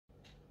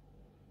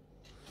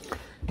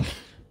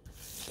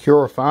Kia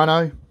ora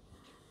whānau.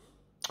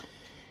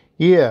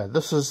 Yeah,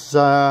 this is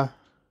a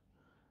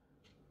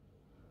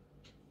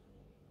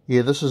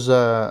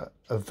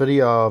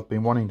video I've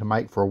been wanting to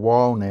make for a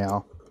while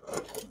now.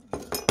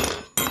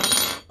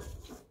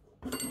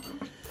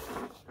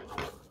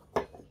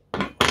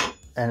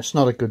 And it's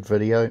not a good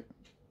video.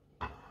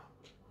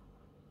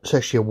 It's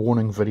actually a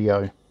warning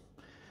video.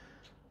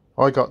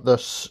 I got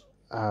this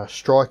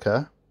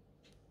striker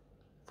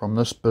from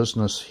this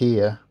business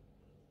here.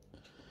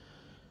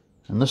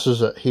 And this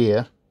is it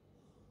here.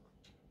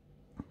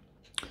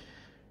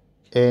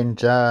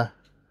 And yeah,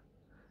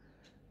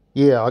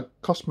 it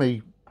cost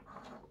me,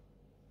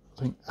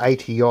 I think,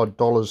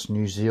 $80 odd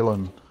New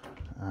Zealand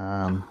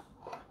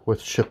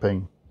with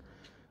shipping.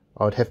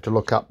 I'd have to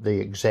look up the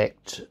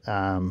exact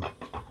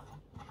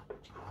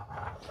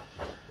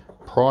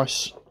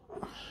price.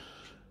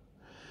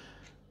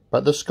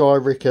 But this guy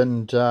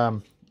reckoned,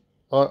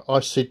 I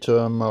said to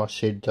him,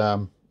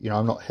 you know,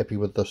 I'm not happy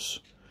with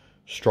this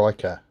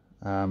striker.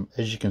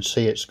 As you can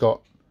see, it's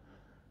got,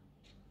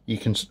 you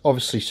can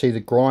obviously see the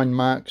grind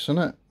marks in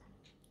it.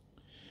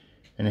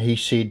 And he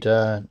said,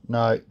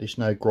 no, there's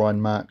no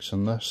grind marks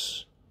in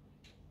this.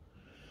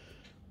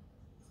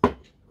 Can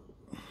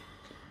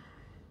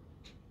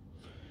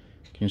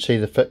you see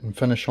the fit and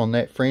finish on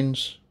that,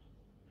 friends?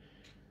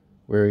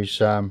 Where he's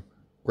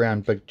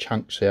ground big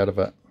chunks out of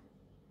it.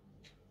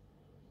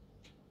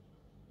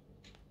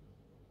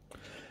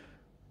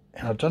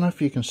 And I don't know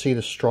if you can see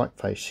the strike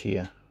face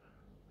here,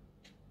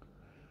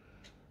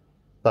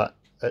 but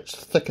it's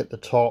thick at the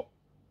top,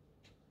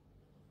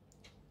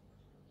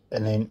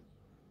 and then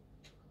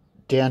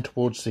down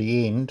towards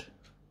the end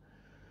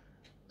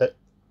it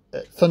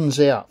thins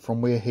out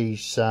from where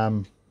he's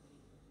done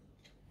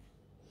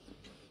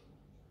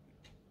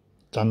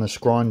this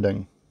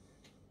grinding.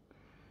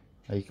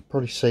 Now you can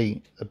probably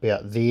see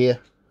about there,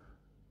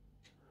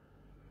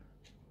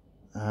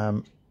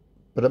 but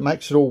it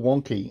makes it all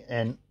wonky,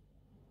 and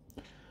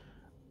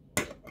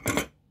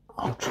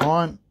I'll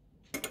try and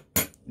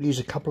use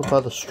a couple of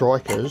other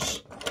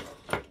strikers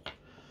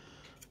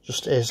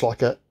just as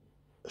like a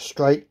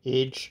straight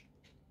edge,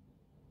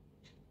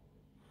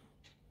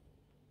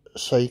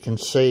 so you can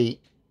see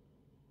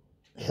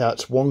how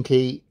it's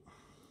wonky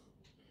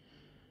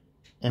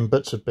and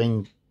bits have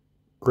been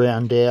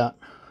ground out,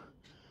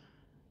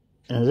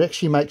 and it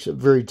actually makes it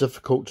very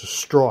difficult to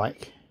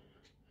strike.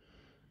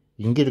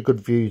 You can get a good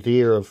view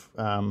there of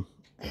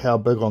how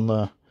big on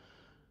the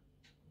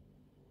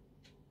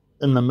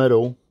in the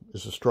middle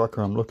is the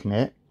striker I'm looking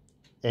at,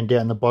 and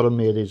down the bottom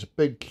there's a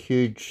big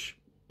huge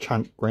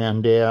chunk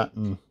ground out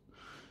and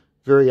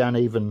very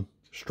uneven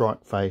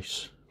strike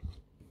face.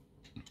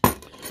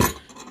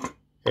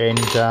 And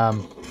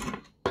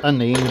in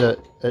the end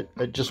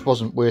it just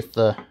wasn't worth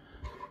the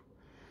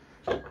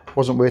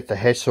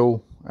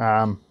hassle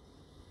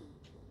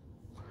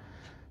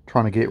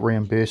trying to get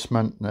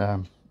reimbursement.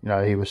 You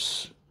know, he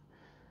was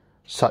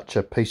such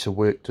a piece of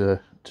work to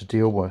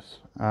deal with.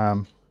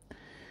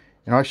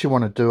 And I actually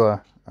want to do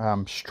a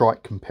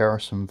strike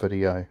comparison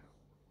video.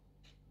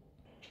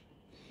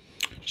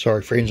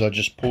 Sorry friends, I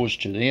just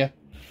paused you there.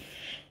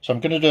 So I'm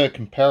going to do a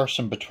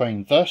comparison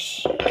between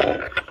this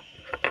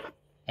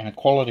and a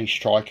quality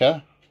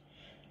striker.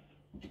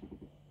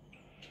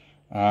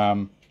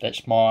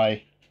 That's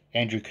my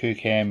Andrew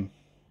Kirkham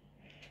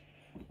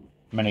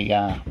mini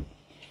R.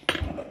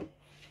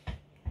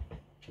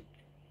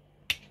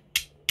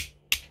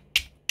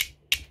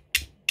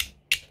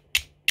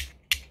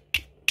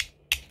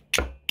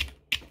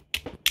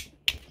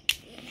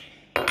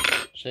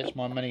 So that's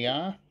my mini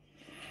R.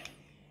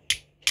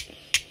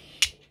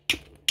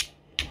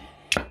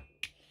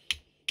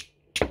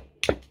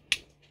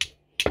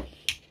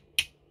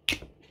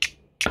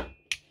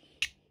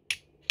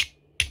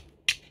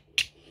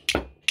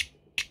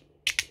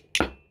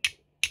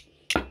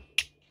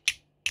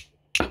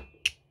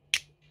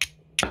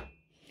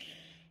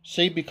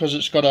 See, because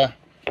it's got a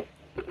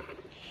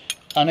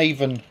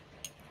uneven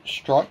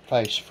strike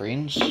face,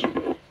 friends,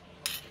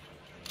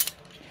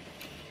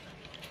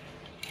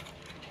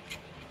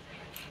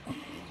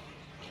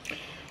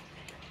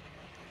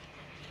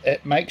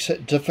 it makes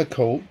it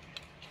difficult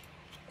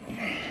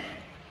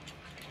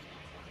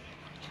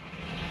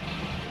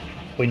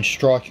when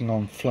striking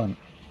on flint.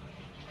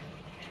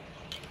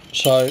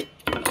 So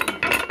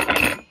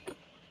I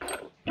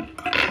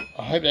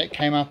hope that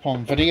came up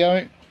on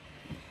video.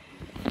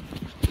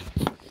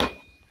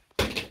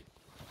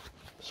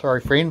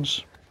 Sorry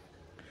friends.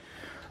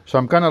 So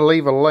I'm going to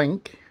leave a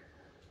link,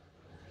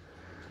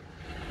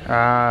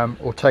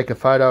 or take a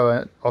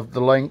photo of the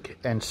link,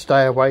 and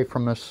stay away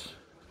from this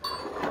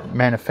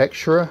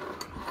manufacturer.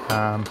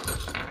 I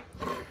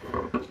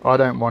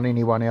don't want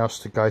anyone else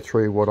to go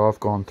through what I've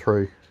gone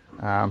through.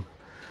 I'd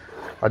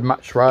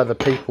much rather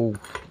people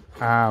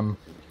buy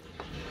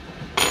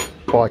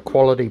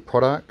quality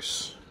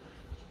products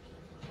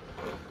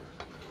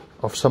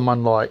of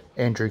someone like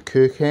Andrew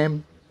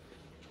Kirkham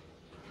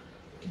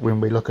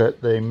when we look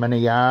at the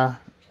Mini R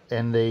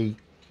and the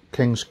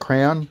King's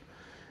Crown,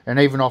 and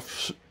even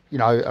off, you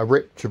know, a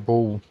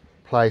reputable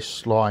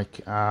place like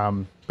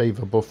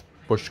Beaver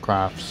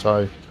Bushcraft.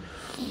 So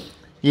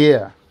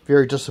yeah,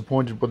 very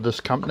disappointed with this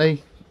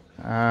company.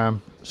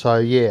 So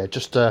yeah,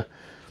 just a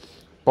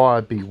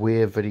buyer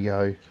beware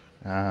video.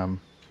 So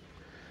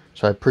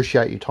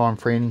appreciate your time,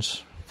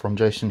 friends. From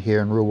Jason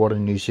here in Ruawata,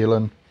 New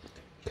Zealand.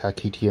 Ka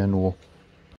kite anō.